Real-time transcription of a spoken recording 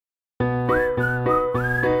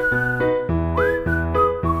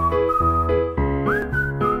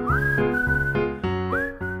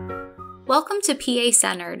Welcome to PA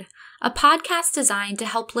Centered, a podcast designed to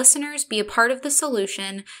help listeners be a part of the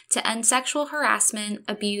solution to end sexual harassment,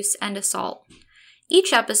 abuse, and assault.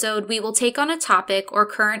 Each episode, we will take on a topic or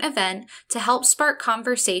current event to help spark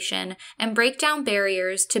conversation and break down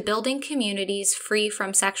barriers to building communities free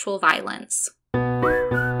from sexual violence.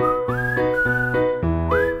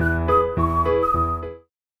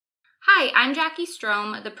 Hi, I'm Jackie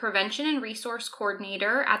Strom, the Prevention and Resource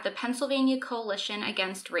Coordinator at the Pennsylvania Coalition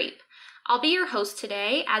Against Rape. I'll be your host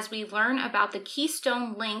today as we learn about the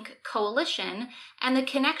KeystoneLINK Coalition and the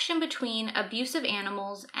connection between abuse of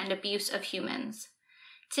animals and abuse of humans.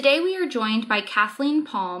 Today we are joined by Cathleen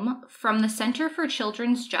Palm from the Center for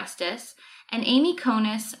Children's Justice and Amy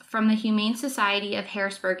Kaunas from the Humane Society of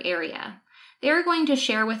Harrisburg area. They are going to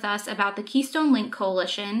share with us about the KeystoneLINK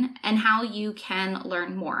Coalition and how you can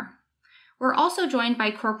learn more. We're also joined by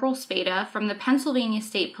Corporal Spada from the Pennsylvania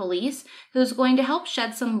State Police, who's going to help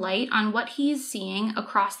shed some light on what he's seeing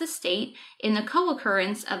across the state in the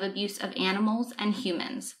co-occurrence of abuse of animals and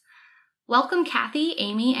humans. Welcome, Kathy,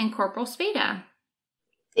 Amy, and Corporal Spada.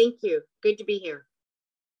 Thank you. Good to be here.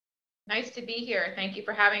 Nice to be here. Thank you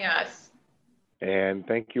for having us. And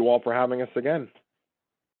thank you all for having us again.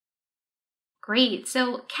 Great.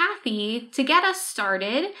 So, Kathy, to get us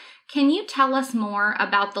started, can you tell us more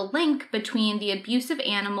about the link between the abuse of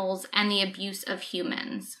animals and the abuse of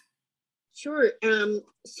humans? Sure.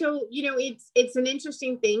 It's an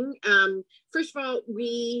interesting thing. First of all,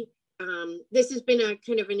 this has been a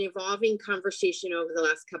kind of an evolving conversation over the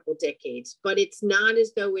last couple decades, but it's not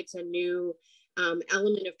as though it's a new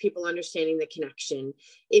element of people understanding the connection.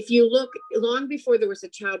 If you look, long before there was a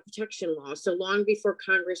child protection law, so long before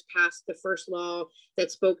Congress passed the first law that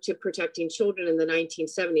spoke to protecting children in the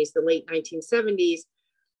 1970s, the late 1970s,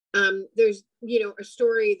 there's a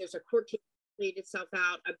story, there's a court case that played itself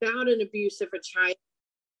out about an abuse of a child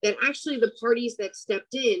that actually the parties that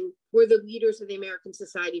stepped in were the leaders of the American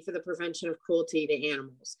Society for the Prevention of Cruelty to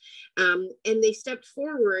Animals. And they stepped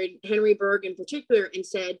forward, Henry Berg in particular, and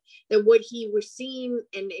said that what he was seeing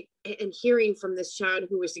and hearing from this child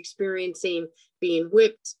who was experiencing being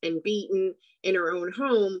whipped and beaten in her own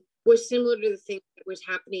home was similar to the thing that was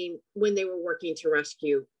happening when they were working to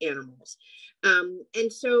rescue animals.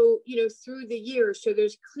 And so, through the years, so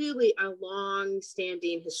there's clearly a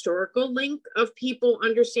long-standing historical link of people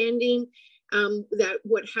understanding that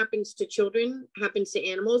what happens to children happens to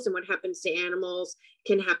animals, and what happens to animals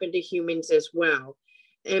can happen to humans as well.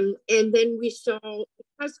 And then we saw,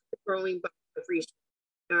 because of the growing body of research,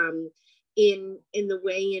 in the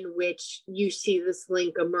way in which you see this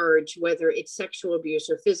link emerge, whether it's sexual abuse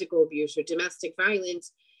or physical abuse or domestic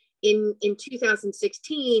violence. In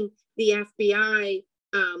 2016, the FBI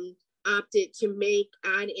opted to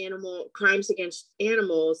add animal crimes against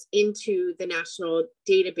animals into the national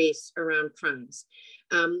database around crimes.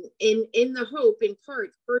 In the hope, in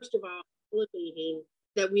part, first of all, validating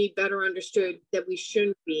that we better understood that we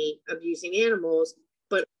shouldn't be abusing animals,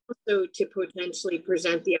 but also to potentially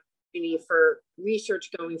present the opportunity for research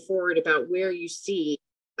going forward about where you see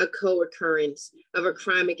a co-occurrence of a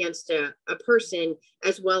crime against a person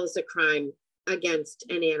as well as a crime against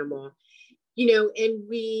an animal. And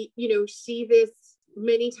we, see this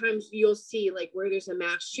many times. You'll see like where there's a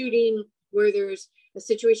mass shooting, where there's a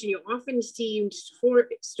situation, you often see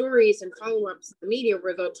stories and follow-ups in the media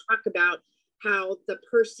where they'll talk about how the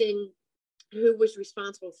person who was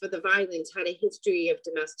responsible for the violence had a history of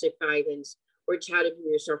domestic violence or child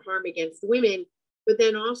abuse or harm against women, but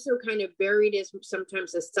then also kind of buried as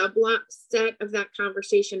sometimes a subset of that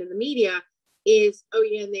conversation in the media is, oh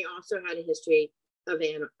yeah, and they also had a history of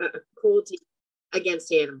cruelty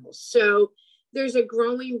against animals. So there's a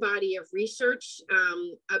growing body of research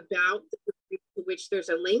about which there's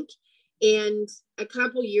a link. And a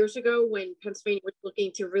couple years ago, when Pennsylvania was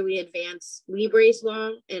looking to really advance Libre's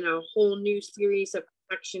law and a whole new series of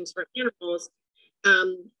protections for animals,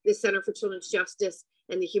 the Center for Children's Justice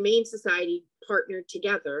and the Humane Society partnered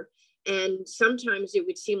together. And sometimes it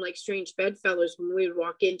would seem like strange bedfellows when we would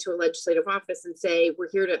walk into a legislative office and say, we're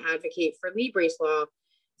here to advocate for Libre's law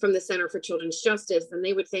from the Center for Children's Justice. And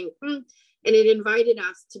they would think, and it invited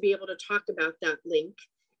us to be able to talk about that link.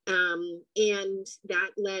 And that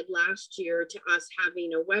led last year to us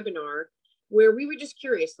having a webinar where we were just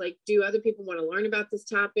curious, like, do other people want to learn about this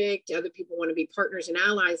topic? Do other people want to be partners and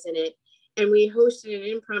allies in it? And we hosted an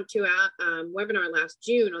impromptu webinar last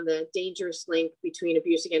June on the dangerous link between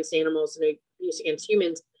abuse against animals and abuse against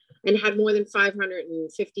humans, and had more than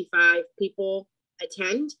 555 people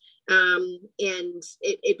attend. And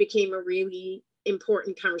it became a really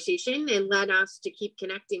important conversation and led us to keep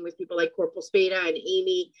connecting with people like Corporal Spada and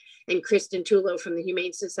Amy and Kristen Tulo from the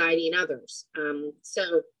Humane Society and others.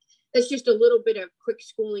 So that's just a little bit of quick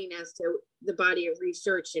schooling as to the body of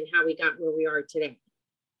research and how we got where we are today.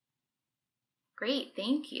 Great,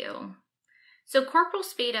 thank you. So Corporal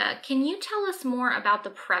Spada, can you tell us more about the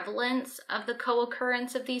prevalence of the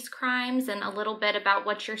co-occurrence of these crimes and a little bit about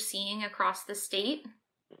what you're seeing across the state?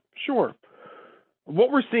 Sure. What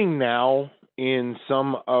we're seeing now in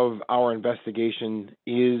some of our investigation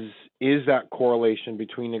is that correlation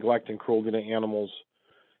between neglect and cruelty to animals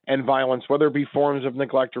and violence, whether it be forms of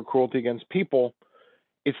neglect or cruelty against people.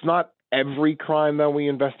 It's not every crime that we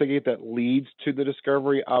investigate that leads to the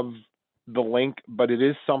discovery of the link, but it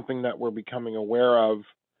is something that we're becoming aware of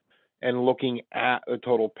and looking at the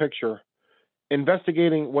total picture. When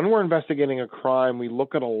we're investigating a crime, we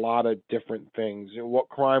look at a lot of different things. What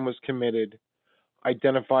crime was committed,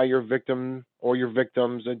 identify your victim or your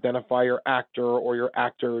victims, identify your actor or your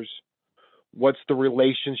actors. What's the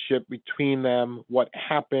relationship between them? What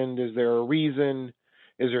happened? Is there a reason?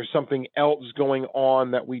 Is there something else going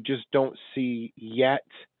on that we just don't see yet?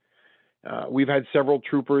 We've had several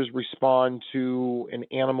troopers respond to an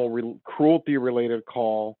animal cruelty-related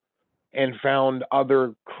call and found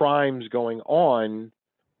other crimes going on.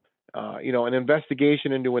 An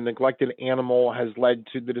investigation into a neglected animal has led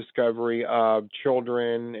to the discovery of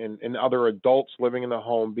children and other adults living in the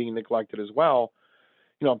home being neglected as well.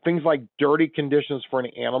 Things like dirty conditions for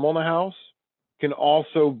an animal in the house can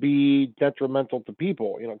also be detrimental to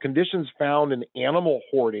people. Conditions found in animal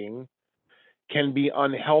hoarding can be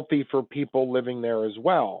unhealthy for people living there as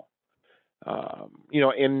well.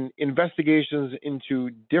 In investigations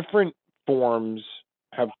into different forms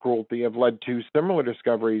of cruelty have led to similar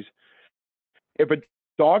discoveries. If a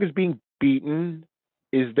dog is being beaten,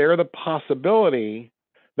 is there the possibility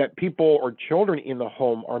that people or children in the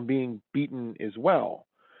home are being beaten as well?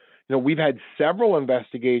 We've had several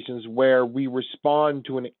investigations where we respond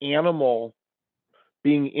to an animal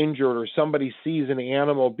being injured or somebody sees an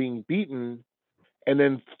animal being beaten, and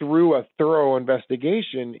then through a thorough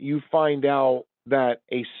investigation, you find out that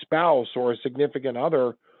a spouse or a significant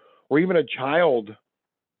other or even a child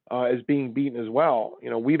is being beaten as well.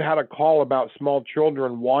 We've had a call about small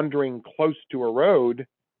children wandering close to a road,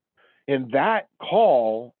 and that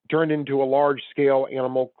call turned into a large-scale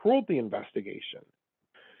animal cruelty investigation.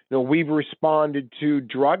 We've responded to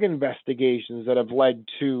drug investigations that have led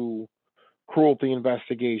to cruelty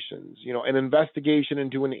investigations. An investigation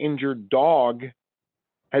into an injured dog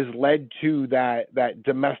has led to that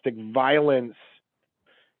domestic violence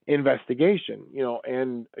investigation,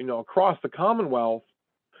 and across the Commonwealth.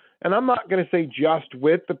 And I'm not going to say just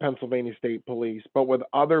with the Pennsylvania State Police, but with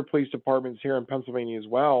other police departments here in Pennsylvania as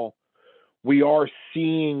well, we are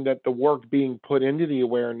seeing that the work being put into the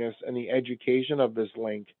awareness and the education of this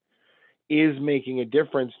link is making a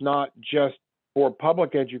difference, not just for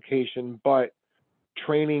public education, but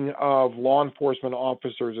training of law enforcement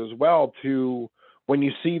officers as well to, when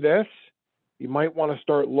you see this, you might want to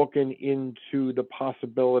start looking into the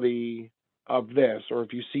possibility of this, or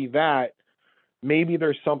if you see that, maybe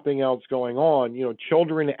there's something else going on.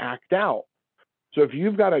 Children act out. So if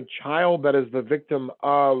you've got a child that is the victim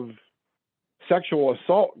of sexual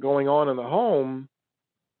assault going on in the home,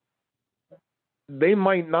 they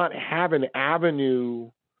might not have an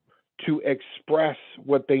avenue to express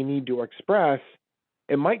what they need to express.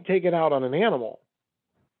 It might take it out on an animal.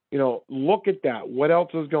 Look at that. What else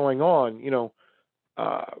is going on?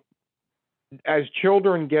 As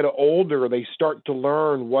children get older, they start to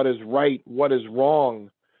learn what is right, what is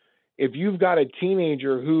wrong. If you've got a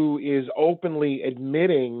teenager who is openly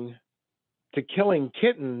admitting to killing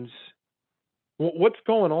kittens, what's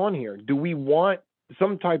going on here? Do we want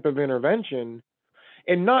some type of intervention,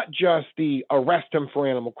 and not just the arrest him for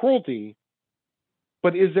animal cruelty,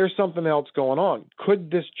 but is there something else going on?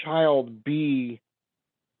 Could this child be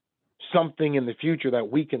something in the future that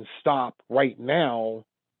we can stop right now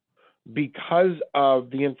because of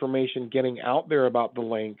the information getting out there about the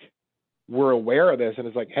link? We're aware of this, and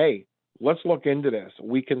it's like, hey, let's look into this.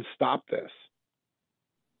 We can stop this.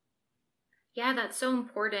 Yeah, that's so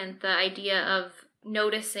important. The idea of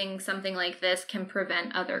noticing something like this can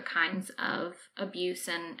prevent other kinds of abuse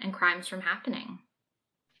and crimes from happening.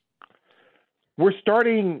 We're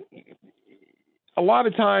starting, a lot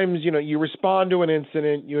of times, you respond to an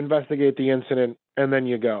incident, you investigate the incident, and then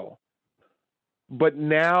you go. But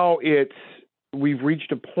now we've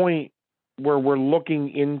reached a point where we're looking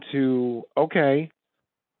into, okay,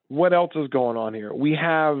 what else is going on here? We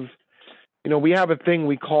have we have a thing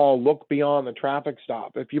we call look beyond the traffic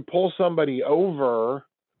stop. If you pull somebody over,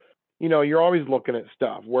 you're always looking at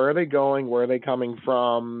stuff. Where are they going? Where are they coming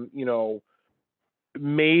from?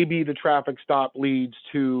 Maybe the traffic stop leads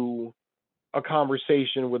to a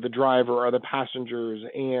conversation with the driver or the passengers,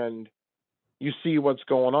 and you see what's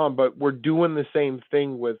going on. But we're doing the same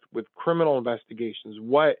thing with criminal investigations.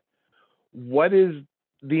 What is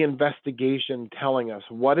the investigation telling us?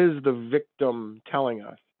 What is the victim telling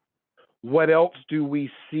us? What else do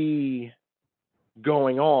we see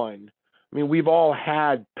going on? I mean, we've all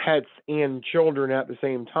had pets and children at the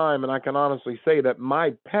same time, and I can honestly say that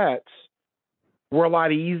my pets were a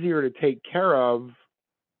lot easier to take care of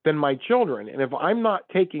than my children. And if I'm not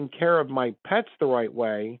taking care of my pets the right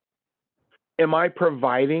way, am I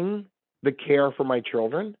providing the care for my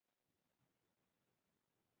children?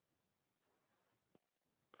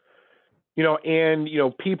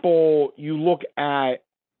 People, you look at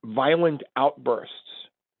violent outbursts.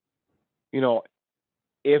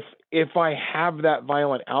 If I have that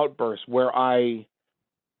violent outburst where I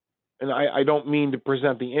don't mean to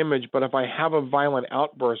present the image, but if I have a violent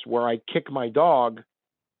outburst where I kick my dog,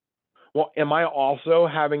 well, am I also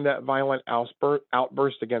having that violent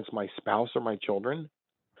outburst against my spouse or my children?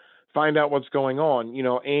 Find out what's going on,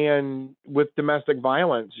 and with domestic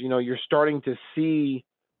violence, you're starting to see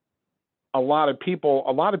a lot of people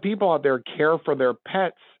out there care for their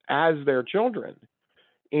pets as their children.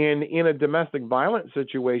 And in a domestic violence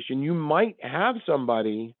situation, you might have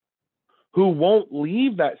somebody who won't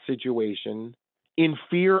leave that situation in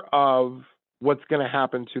fear of what's going to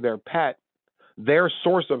happen to their pet, their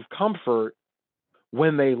source of comfort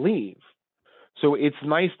when they leave. So it's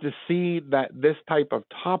nice to see that this type of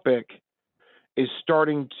topic is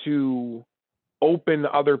starting to open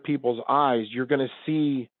other people's eyes. You're going to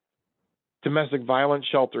see domestic violence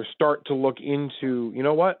shelters start to look into,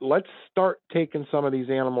 let's start taking some of these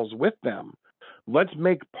animals with them. Let's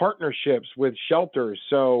make partnerships with shelters.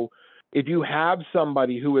 So if you have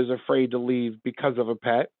somebody who is afraid to leave because of a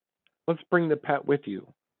pet, let's bring the pet with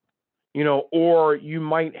you. Or you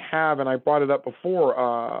might have, and I brought it up before,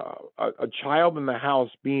 a child in the house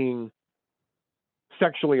being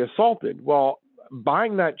sexually assaulted. Well,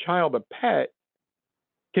 buying that child a pet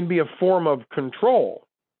can be a form of control.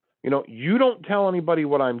 You don't tell anybody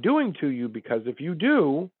what I'm doing to you, because if you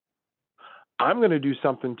do, I'm going to do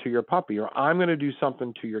something to your puppy, or I'm going to do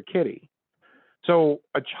something to your kitty. So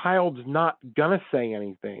a child's not going to say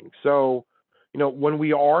anything. So, when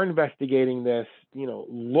we are investigating this,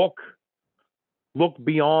 look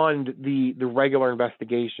beyond the regular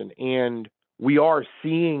investigation. And we are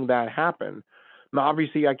seeing that happen. Now,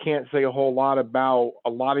 obviously, I can't say a whole lot about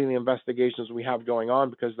a lot of the investigations we have going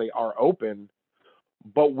on because they are open.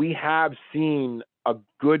 But we have seen a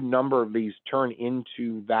good number of these turn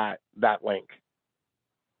into that link.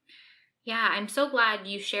 Yeah, I'm so glad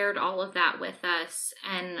you shared all of that with us.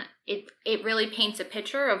 And it really paints a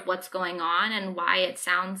picture of what's going on and why it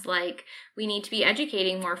sounds like we need to be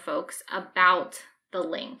educating more folks about the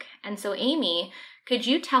link. And so, Amy, could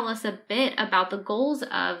you tell us a bit about the goals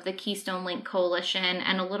of the KeystoneLINK Coalition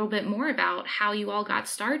and a little bit more about how you all got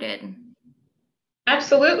started?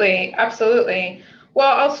 Absolutely.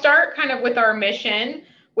 Well, I'll start kind of with our mission,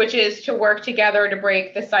 which is to work together to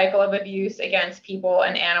break the cycle of abuse against people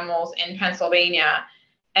and animals in Pennsylvania.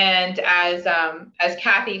 And as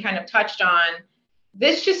Kathy kind of touched on,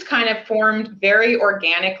 this just kind of formed very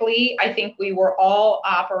organically. I think we were all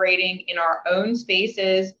operating in our own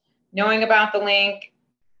spaces, knowing about the link,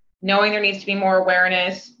 knowing there needs to be more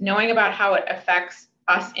awareness, knowing about how it affects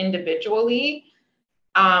us individually.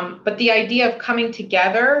 But the idea of coming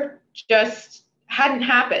together just hadn't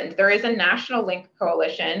happened. There is a national link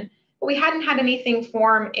coalition, but we hadn't had anything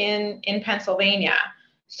form in Pennsylvania.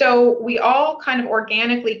 So we all kind of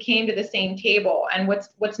organically came to the same table. And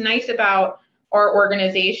what's nice about our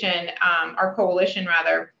organization, our coalition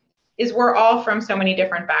rather, is we're all from so many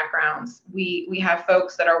different backgrounds. We have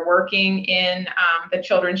folks that are working in the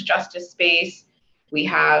children's justice space. We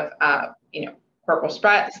have Corporal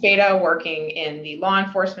Spada working in the law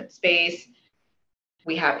enforcement space.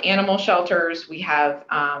 We have animal shelters. We have,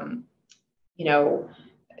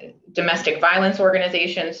 domestic violence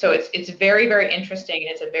organizations. So it's very, very interesting.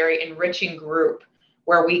 And it's a very enriching group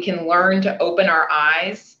where we can learn to open our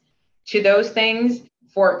eyes to those things.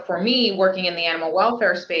 For me, working in the animal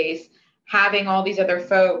welfare space, having all these other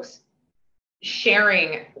folks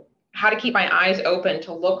sharing how to keep my eyes open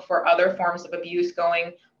to look for other forms of abuse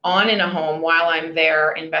going on in a home while I'm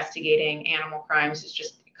there investigating animal crimes is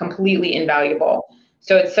just completely invaluable.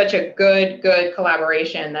 So it's such a good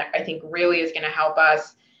collaboration that I think really is going to help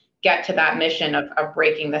us get to that mission of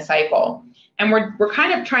breaking the cycle. And we're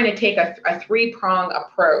kind of trying to take a three-prong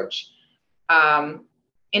approach.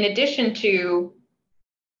 In addition to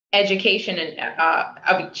education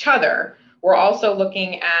of each other, we're also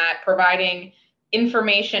looking at providing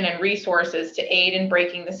information and resources to aid in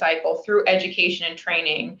breaking the cycle through education and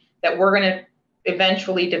training that we're going to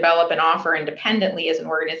eventually develop and offer independently as an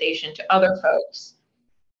organization to other folks.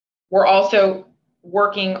 We're also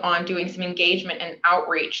working on doing some engagement and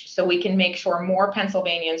outreach so we can make sure more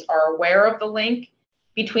Pennsylvanians are aware of the link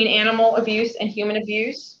between animal abuse and human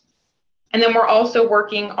abuse. And then we're also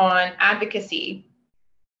working on advocacy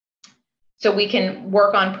so we can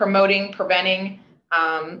work on promoting, preventing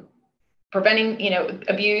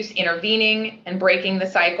abuse, intervening, and breaking the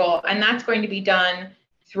cycle. And that's going to be done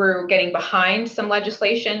through getting behind some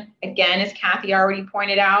legislation. Again, as Kathy already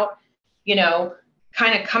pointed out,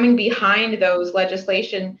 kind of coming behind those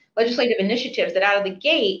legislative initiatives that out of the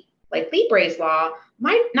gate, like Libre's law,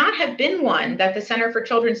 might not have been one that the Center for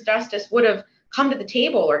Children's Justice would have come to the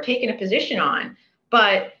table or taken a position on.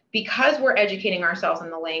 But because we're educating ourselves in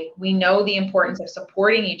the link, we know the importance of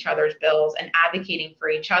supporting each other's bills and advocating for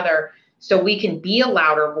each other so we can be a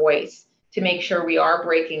louder voice to make sure we are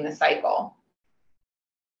breaking the cycle.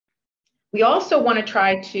 We also want to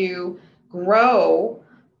try to grow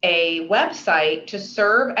a website to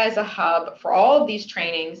serve as a hub for all of these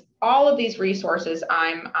trainings, all of these resources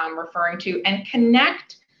I'm referring to, and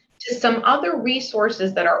connect to some other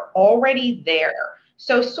resources that are already there.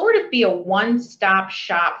 So sort of be a one-stop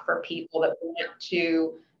shop for people that want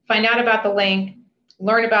to find out about the link,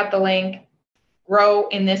 learn about the link, grow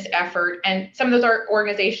in this effort. And some of those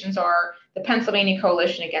organizations are the Pennsylvania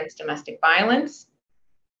Coalition Against Domestic Violence,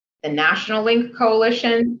 the National Link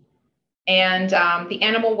Coalition, and the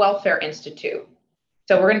Animal Welfare Institute.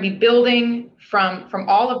 So we're going to be building from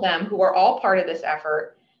all of them who are all part of this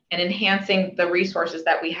effort and enhancing the resources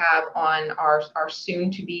that we have on our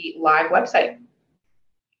soon-to-be live website.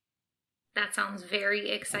 That sounds very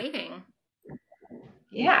exciting.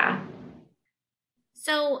 Yeah.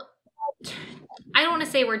 So I don't want to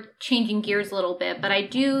say we're changing gears a little bit, but I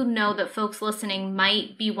do know that folks listening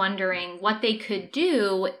might be wondering what they could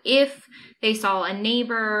do if they saw a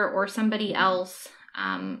neighbor or somebody else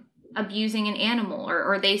abusing an animal,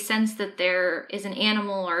 or they sense that there is an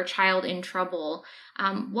animal or a child in trouble.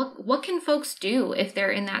 What can folks do if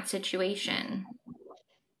they're in that situation?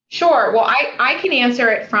 Sure. Well, I can answer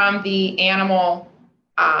it from the animal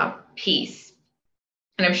piece,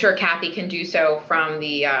 and I'm sure Kathy can do so from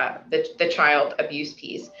the child abuse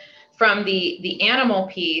piece. From the animal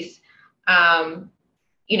piece,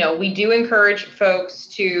 we do encourage folks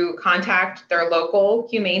to contact their local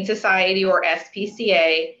Humane Society or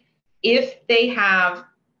SPCA if they have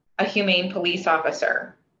a humane police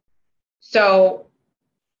officer. So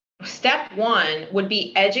step one would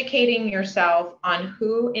be educating yourself on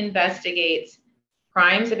who investigates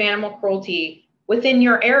crimes of animal cruelty within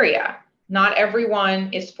your area. Not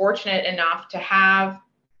everyone is fortunate enough to have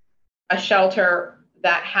a shelter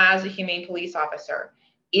that has a humane police officer.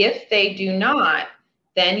 If they do not,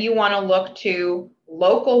 then you want to look to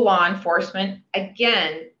local law enforcement,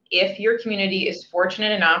 again, if your community is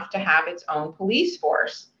fortunate enough to have its own police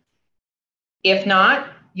force. If not,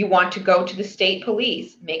 you want to go to the state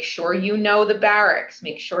police. Make sure you know the barracks.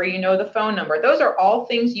 Make sure you know the phone number. Those are all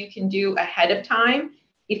things you can do ahead of time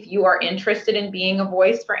if you are interested in being a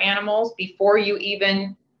voice for animals before you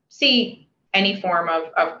even see any form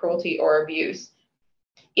of cruelty or abuse.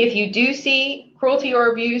 If you do see cruelty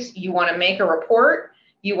or abuse, you want to make a report.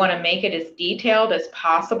 You want to make it as detailed as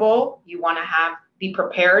possible. You want to be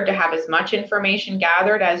prepared to have as much information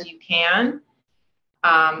gathered as you can.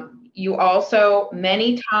 You also,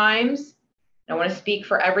 many times, I don't want to speak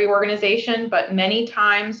for every organization, but many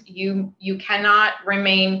times you cannot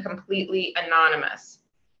remain completely anonymous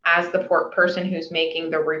as the person who's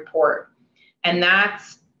making the report. And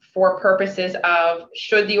that's for purposes of,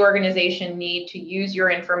 should the organization need to use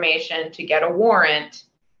your information to get a warrant,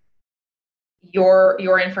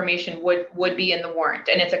 your information would be in the warrant.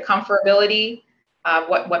 And it's a comfortability of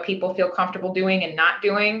what people feel comfortable doing and not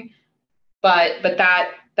doing, but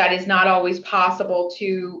that is not always possible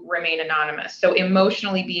to remain anonymous. So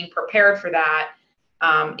emotionally being prepared for that,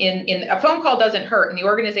 in a phone call doesn't hurt, and the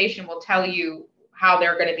organization will tell you how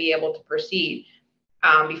they're going to be able to proceed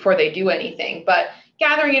before they do anything. But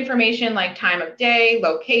gathering information like time of day,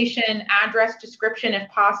 location, address, description, if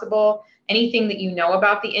possible, anything that you know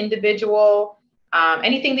about the individual,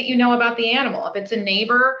 anything that you know about the animal. If it's a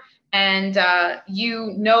neighbor and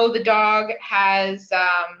you know the dog has,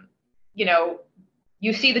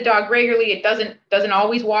 you see the dog regularly, it doesn't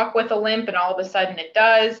always walk with a limp, and all of a sudden it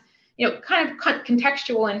does. kind of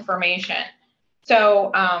contextual information.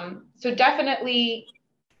 So, so definitely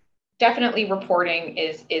reporting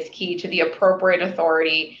is key to the appropriate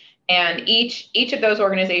authority. And each of those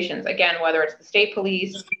organizations, again, whether it's the state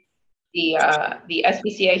police, the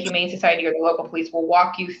SPCA, Humane Society, or the local police, will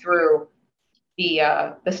walk you through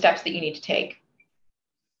the steps that you need to take.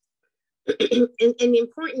 And the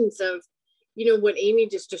importance of, what Amy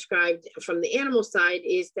just described from the animal side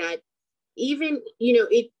is that even,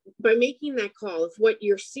 by making that call, if what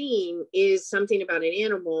you're seeing is something about an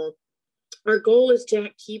animal, our goal is to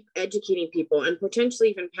keep educating people and potentially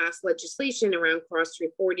even pass legislation around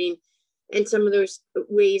cross-reporting and some of those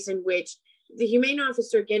ways in which the humane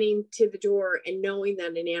officer getting to the door and knowing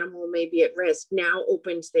that an animal may be at risk now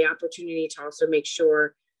opens the opportunity to also make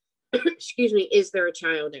sure, excuse me, is there a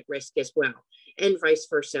child at risk as well, and vice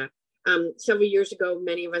versa. Several years ago,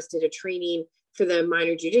 many of us did a training for the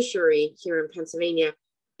minor judiciary here in Pennsylvania.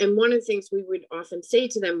 And one of the things we would often say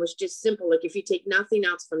to them was just simple, like if you take nothing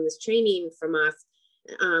else from this training from us,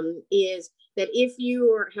 is that if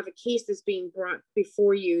you have a case that's being brought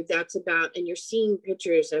before you that's about, and you're seeing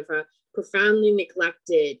pictures of a profoundly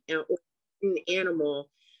neglected animal,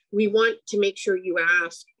 we want to make sure you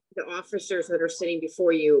ask the officers that are sitting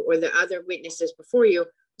before you or the other witnesses before you,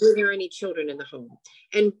 were there any children in the home?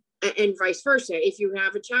 And vice versa. If you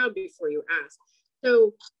have a child before you, ask.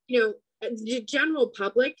 So, the general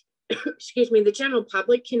public, excuse me, the general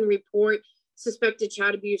public can report suspected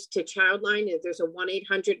child abuse to Childline. There's a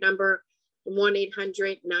 1-800 number,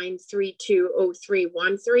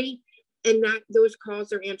 1-800-932-0313. And those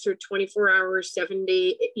calls are answered 24 hours, 7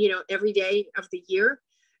 days, every day of the year,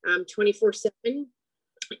 24/7.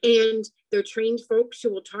 And they're trained folks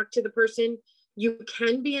who will talk to the person. You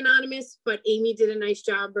can be anonymous, but Amy did a nice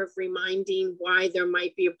job of reminding why there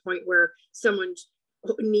might be a point where someone's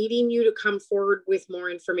needing you to come forward with more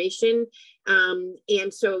information.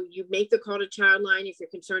 And so you make the call to Childline if you're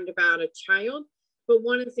concerned about a child. But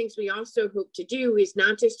one of the things we also hope to do is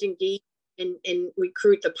not just engage and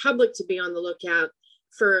recruit the public to be on the lookout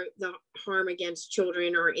for the harm against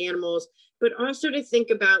children or animals, but also to think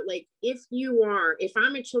about, like, if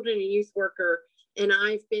I'm a children and youth worker and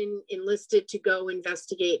I've been enlisted to go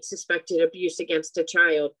investigate suspected abuse against a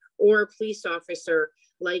child, or a police officer,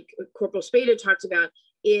 like Corporal Spada talked about,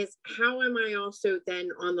 is how am I also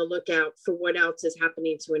then on the lookout for what else is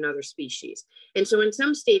happening to another species? And so in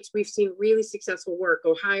some states, we've seen really successful work.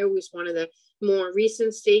 Ohio was one of the more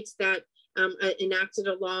recent states that enacted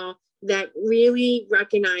a law that really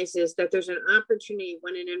recognizes that there's an opportunity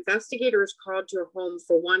when an investigator is called to a home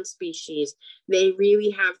for one species, they really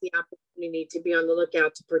have the opportunity to be on the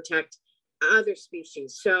lookout to protect other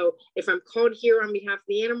species. So if I'm called here on behalf of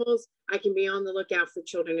the animals, I can be on the lookout for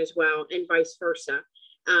children as well, and vice versa.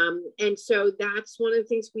 And so that's one of the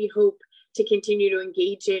things we hope to continue to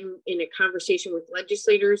engage in a conversation with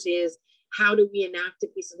legislators is, how do we enact a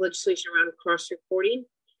piece of legislation around cross-reporting?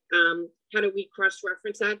 How do we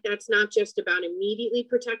cross-reference that? That's not just about immediately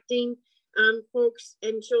protecting folks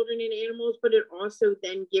and children and animals, but it also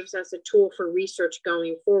then gives us a tool for research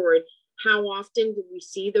going forward. How often do we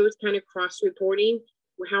see those kind of cross-reporting?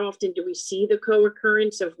 How often do we see the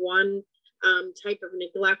co-occurrence of one type of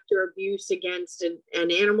neglect or abuse against an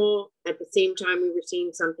animal at the same time we were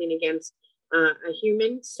seeing something against a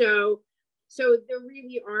human? So there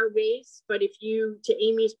really are ways, but to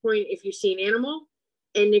Amy's point, if you see an animal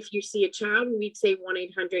and if you see a child, we'd say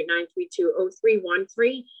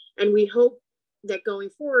 1-800-932-0313. And we hope that going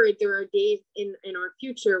forward, there are days in our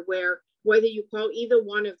future where, whether you call either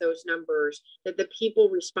one of those numbers, that the people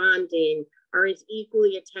responding are as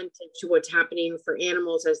equally attentive to what's happening for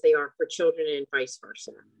animals as they are for children, and vice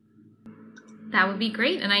versa. That would be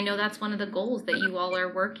great. And I know that's one of the goals that you all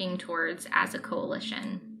are working towards as a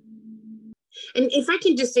coalition. And if I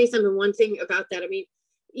can just say one thing about that, I mean,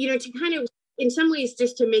 to kind of, in some ways,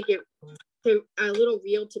 just to make it a little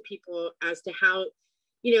real to people as to how,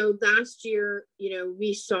 last year,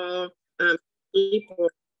 we saw April,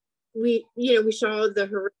 we saw the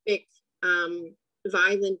horrific,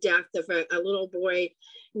 violent death of a little boy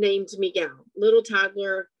named Miguel, little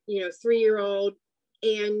toddler, 3-year-old.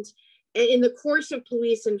 And in the course of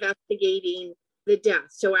police investigating the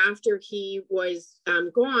death, so after he was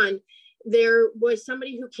gone, there was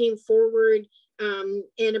somebody who came forward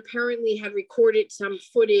and apparently had recorded some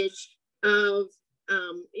footage of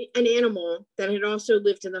an animal that had also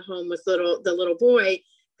lived in the home with the little boy,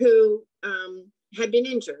 who had been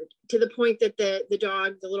injured to the point that the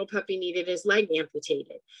dog, the little puppy, needed his leg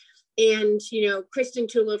amputated. And, Kristen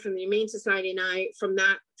Tulo from the Humane Society and I, from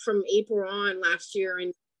April on last year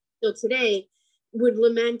and till today, would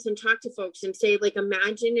lament and talk to folks and say, like,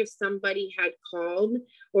 imagine if somebody had called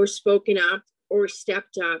or spoken up or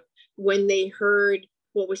stepped up when they heard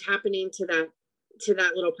what was happening to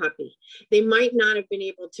that little puppy. They might not have been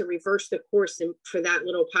able to reverse the course for that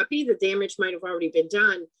little puppy. The damage might have already been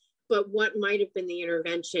done, but what might have been the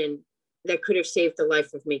intervention that could have saved the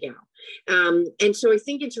life of Miguel? And so I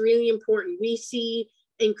think it's really important.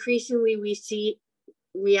 Increasingly, we see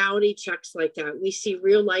reality checks like that. We see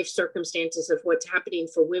real life circumstances of what's happening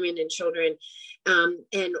for women and children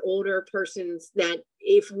and older persons, that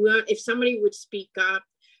if somebody would speak up,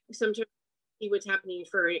 sometimes see what's happening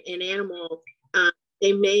for an animal,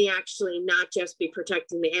 they may actually not just be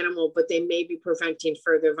protecting the animal, but they may be preventing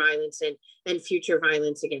further violence and future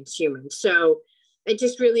violence against humans. So I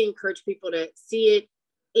just really encourage people to see it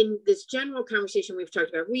in this general conversation. We've talked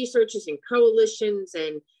about researches and coalitions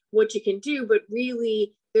and what you can do, but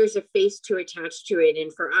really there's a face to attach to it.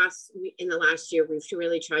 And for us, in the last year, we've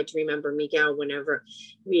really tried to remember Miguel whenever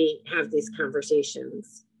we have these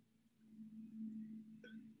conversations.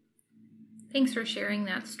 Thanks for sharing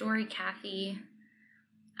that story, Kathy.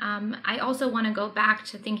 I also want to go back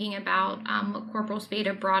to thinking about what Corporal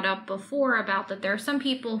Spada brought up before, about that there are some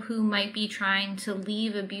people who might be trying to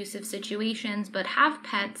leave abusive situations but have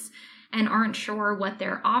pets and aren't sure what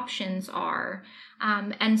their options are.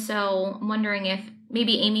 And so I'm wondering if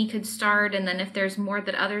maybe Amy could start, and then if there's more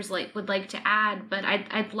that others would like to add. But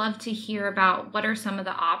I'd love to hear about what are some of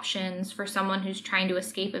the options for someone who's trying to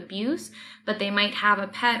escape abuse, but they might have a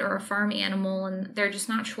pet or a farm animal and they're just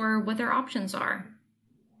not sure what their options are.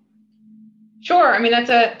 Sure. I mean,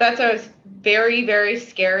 that's a very, very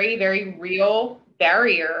scary, very real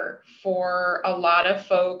barrier for a lot of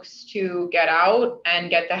folks to get out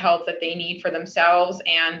and get the help that they need for themselves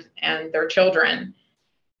and their children.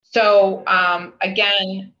 So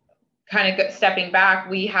again, kind of stepping back,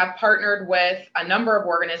 we have partnered with a number of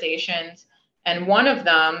organizations, and one of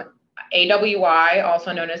them, AWI,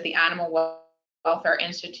 also known as the Animal Welfare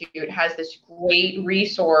Institute, has this great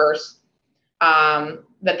resource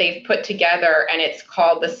that they've put together, and it's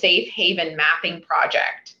called the Safe Haven Mapping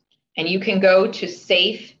Project. And you can go to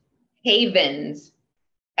Safe Havens,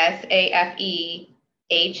 SAFEHAVENS,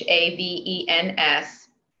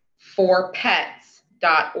 for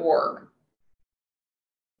pets.org.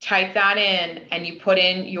 Type that in and you put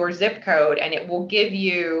in your zip code, and it will give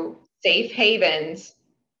you safe havens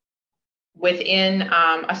within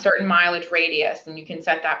a certain mileage radius, and you can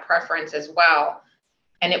set that preference as well.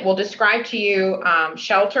 And it will describe to you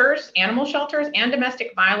shelters, animal shelters, and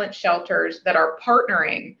domestic violence shelters that are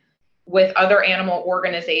partnering with other animal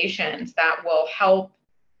organizations that will help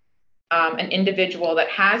an individual that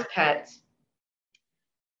has pets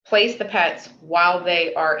place the pets while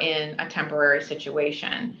they are in a temporary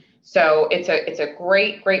situation. So it's a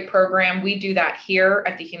great program. We do that here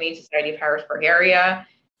at the Humane Society of Harrisburg area.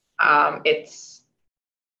 It's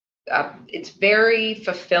very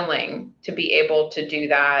fulfilling to be able to do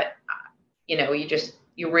that.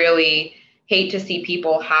 You really hate to see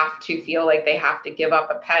people have to feel like they have to give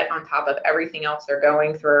up a pet on top of everything else they're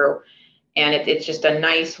going through. And it's just a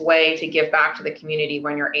nice way to give back to the community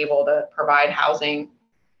when you're able to provide housing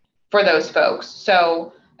for those folks.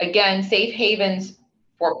 So again,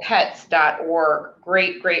 safehavensforpets.org,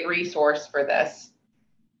 great resource for this.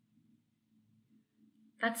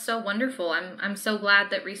 That's so wonderful. I'm so glad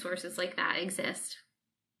that resources like that exist.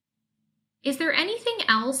 Is there anything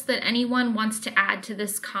else that anyone wants to add to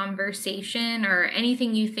this conversation, or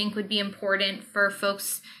anything you think would be important for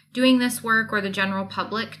folks doing this work or the general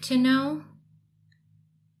public to know?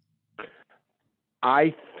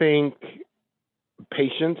 I think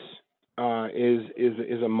patience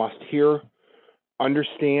is a must here.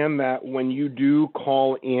 Understand that when you do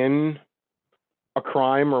call in a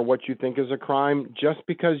crime or what you think is a crime, just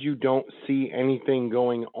because you don't see anything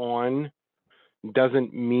going on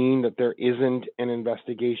doesn't mean that there isn't an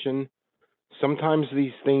investigation. Sometimes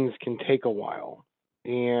these things can take a while.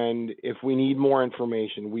 And if we need more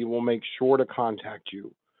information, we will make sure to contact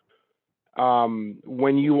you.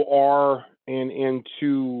 When you are, and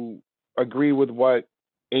to agree with what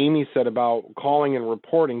Amy said about calling and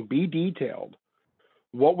reporting, be detailed.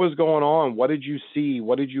 What was going on? What did you see?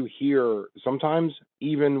 What did you hear? Sometimes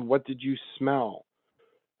even what did you smell?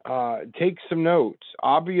 Take some notes.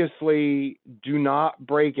 Obviously, do not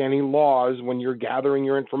break any laws when you're gathering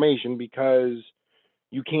your information, because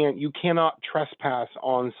you cannot trespass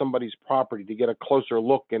on somebody's property to get a closer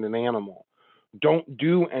look at an animal. Don't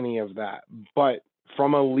do any of that. But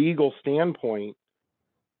from a legal standpoint,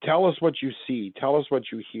 tell us what you see, tell us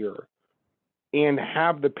what you hear, and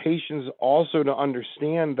have the patience also to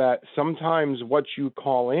understand that sometimes what you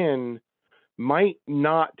call in might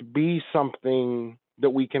not be something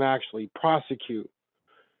that we can actually prosecute.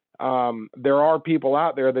 There are people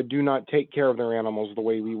out there that do not take care of their animals the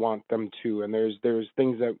way we want them to, and there's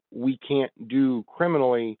things that we can't do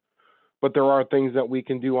criminally, but there are things that we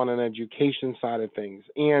can do on an education side of things,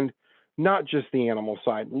 and not just the animal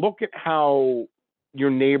side. Look at how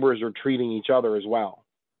your neighbors are treating each other as well.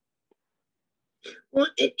 Well,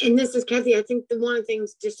 and this is Kathy. I think one of the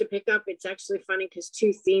things, just to pick up, it's actually funny because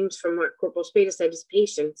two themes from what Corporal Spada said is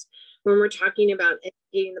patience. When we're talking about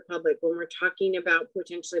educating the public, when we're talking about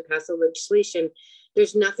potentially passing legislation,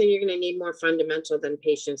 there's nothing you're going to need more fundamental than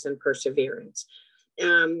patience and perseverance.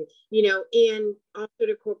 And also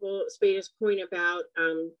to Corporal Spada's point about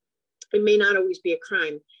it may not always be a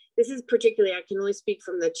crime. This is particularly, I can only speak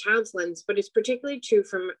from the child's lens, but it's particularly true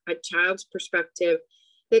from a child's perspective,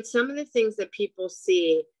 that some of the things that people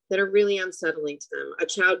see that are really unsettling to them, a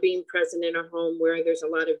child being present in a home where there's a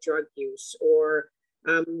lot of drug use, or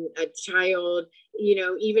a child,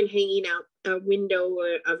 even hanging out a window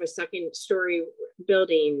of a second story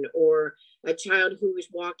building, or a child who is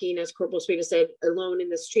walking, as Corporal Spada said, alone in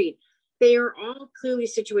the street. They are all clearly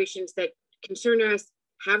situations that concern us,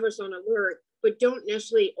 have us on alert, but don't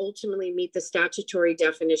necessarily ultimately meet the statutory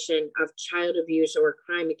definition of child abuse or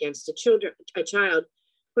crime against a child.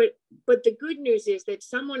 But the good news is that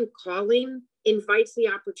someone calling invites the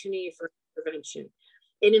opportunity for intervention.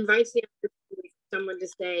 It invites the opportunity for someone to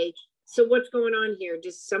say, so what's going on here?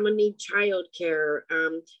 Does someone need childcare?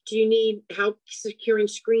 Do you need help securing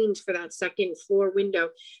screens for that second floor window?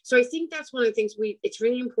 So I think that's one of the things it's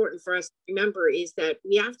really important for us to remember, is that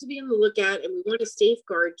we have to be on the lookout, and we want to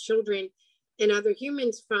safeguard children and other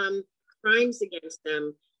humans from crimes against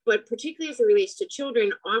them. But particularly as it relates to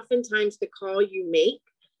children, oftentimes the call you make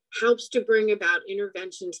helps to bring about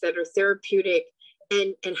interventions that are therapeutic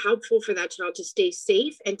and helpful for that child to stay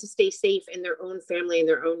safe, and to stay safe in their own family and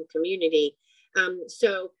their own community.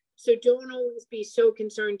 So don't always be so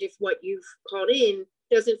concerned if what you've called in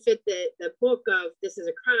doesn't fit the book of this is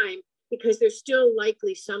a crime, because there's still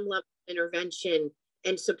likely some level of intervention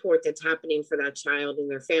and support that's happening for that child and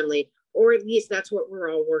their family, or at least that's what we're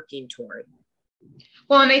all working toward.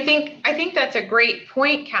 Well, and I think that's a great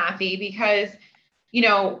point, Kathy, because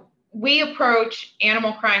we approach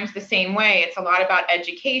animal crimes the same way. It's a lot about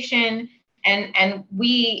education, and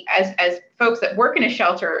we as folks that work in a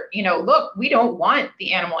shelter, look, we don't want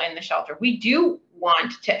the animal in the shelter. We do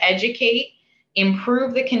want to educate,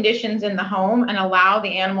 improve the conditions in the home, and allow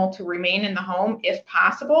the animal to remain in the home if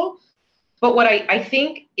possible. But what I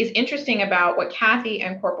think is interesting about what Kathy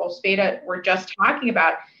and Corporal Spada were just talking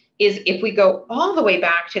about is, if we go all the way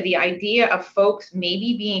back to the idea of folks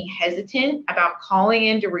maybe being hesitant about calling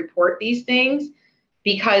in to report these things,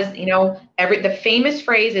 because, the famous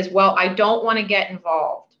phrase is, well, I don't want to get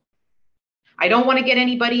involved. I don't want to get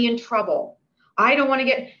anybody in trouble.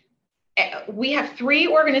 We have 3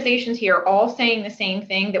 organizations here all saying the same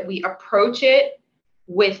thing, that we approach it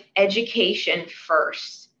with education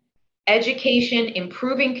first. Education,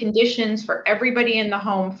 improving conditions for everybody in the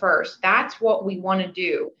home first. That's what we want to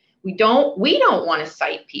do. We don't want to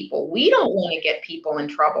cite people. We don't want to get people in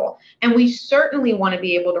trouble. And we certainly want to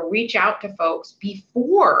be able to reach out to folks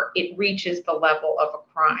before it reaches the level of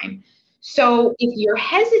a crime. So if you're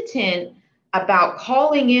hesitant about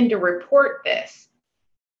calling in to report this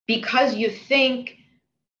because you think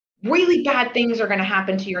really bad things are going to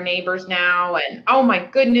happen to your neighbors now, and oh my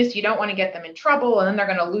goodness, you don't want to get them in trouble, and then they're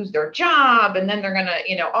going to lose their job, and then they're going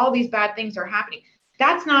to, all these bad things are happening.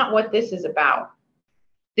 That's not what this is about.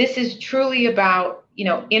 This is truly about,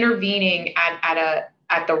 intervening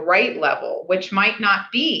at the right level, which might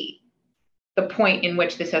not be the point in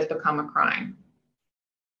which this has become a crime.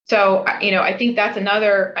 So, I think that's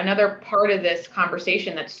another part of this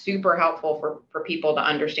conversation that's super helpful for people to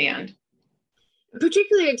understand.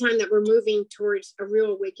 Particularly at a time that we're moving towards a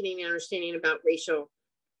real awakening and understanding about racial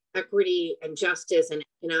equity and justice and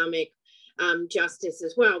economic justice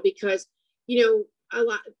as well, because,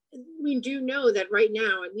 we do know that right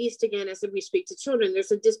now, at least again, as we speak to children,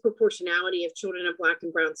 there's a disproportionality of children of Black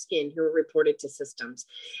and brown skin who are reported to systems.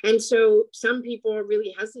 And so some people are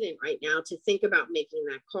really hesitant right now to think about making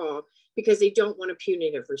that call, because they don't want a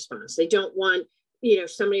punitive response. They don't want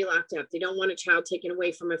somebody locked up. They don't want a child taken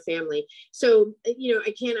away from a family. So,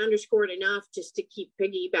 I can't underscore it enough, just to keep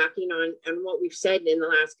piggybacking on what we've said in the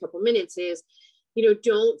last couple minutes is,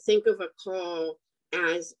 don't think of a call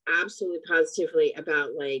as absolutely positively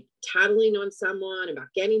about like tattling on someone, about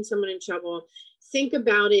getting someone in trouble. Think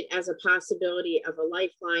about it as a possibility of a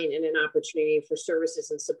lifeline and an opportunity for services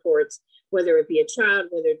and supports, whether it be a child,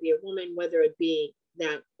 whether it be a woman, whether it be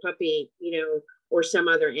that puppy, or some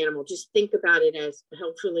other animal. Just think about it as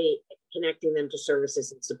helpfully connecting them to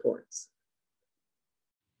services and supports.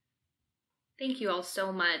 Thank you all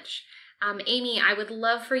so much. Amy, I would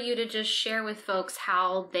love for you to just share with folks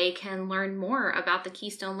how they can learn more about the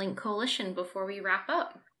KeystoneLINK Coalition before we wrap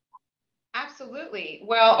up. Absolutely.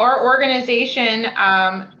 Well, our organization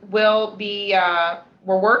will be,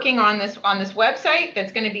 we're working on this website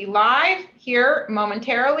that's going to be live here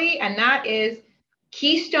momentarily, and that is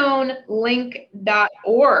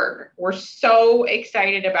KeystoneLINK.org. We're so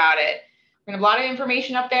excited about it. We're going to have a lot of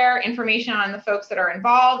information up there, information on the folks that are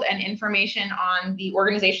involved, and information on the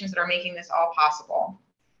organizations that are making this all possible.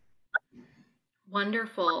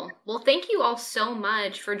 Wonderful. Well, thank you all so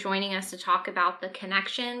much for joining us to talk about the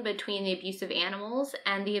connection between the abuse of animals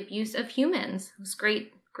and the abuse of humans. It was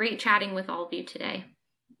great chatting with all of you today.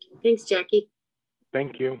 Thanks, Jackie.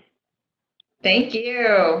 Thank you. Thank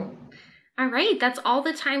you. All right, that's all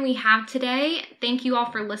the time we have today. Thank you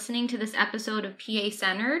all for listening to this episode of PA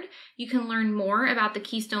Centered. You can learn more about the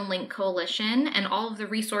KeystoneLINK Coalition and all of the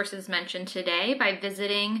resources mentioned today by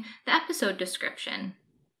visiting the episode description.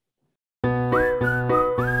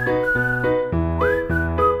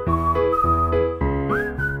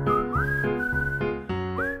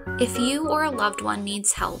 If you or a loved one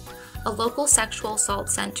needs help, a local sexual assault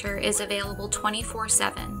center is available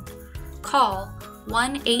 24/7. Call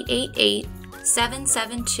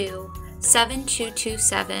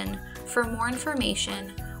 1-888-772-7227 for more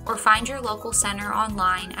information, or find your local center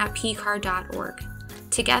online at pcar.org.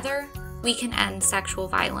 Together, we can end sexual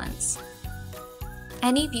violence.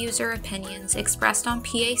 Any views or opinions expressed on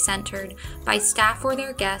PA Centered by staff or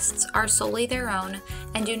their guests are solely their own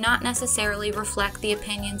and do not necessarily reflect the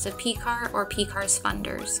opinions of PCAR or PCAR's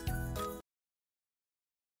funders.